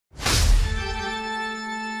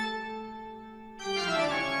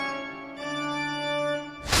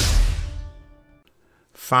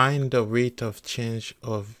Find the rate of change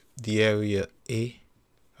of the area A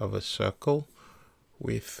of a circle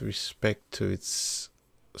with respect to its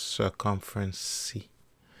circumference C.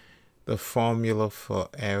 The formula for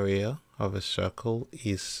area of a circle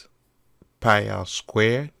is pi r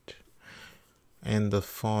squared, and the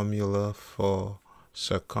formula for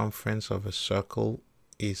circumference of a circle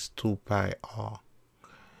is 2 pi r.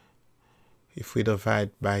 If we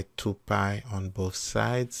divide by 2 pi on both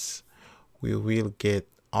sides, we will get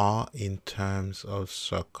r in terms of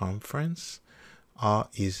circumference. R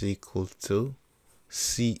is equal to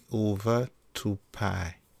C over 2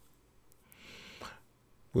 pi.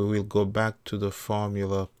 We will go back to the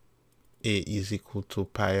formula A is equal to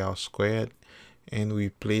pi r squared and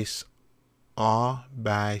replace R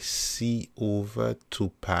by C over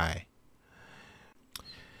 2 pi.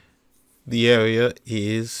 The area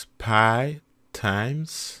is pi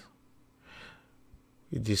times,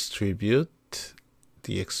 we distribute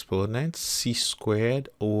the exponent, C squared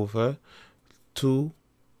over 2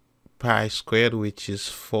 pi squared, which is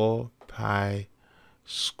 4 pi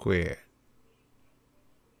squared.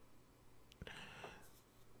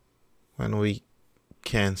 When we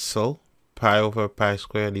cancel, pi over pi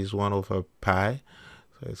squared is 1 over pi,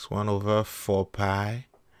 so it's 1 over 4 pi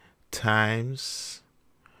times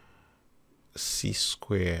C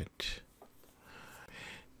squared.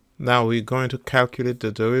 Now we're going to calculate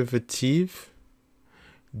the derivative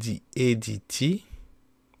dA dt,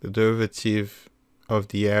 the derivative of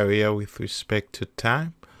the area with respect to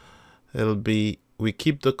time. It'll be, we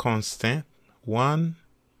keep the constant, 1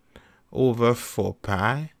 over 4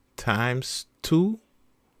 pi times 2c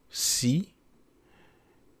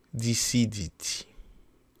dc dt.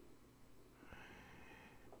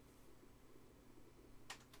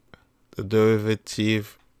 The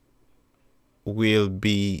derivative will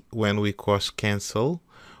be, when we cross cancel,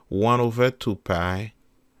 1 over 2 pi.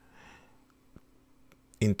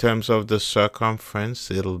 In terms of the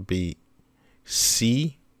circumference, it'll be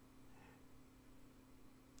c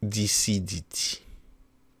dc dt.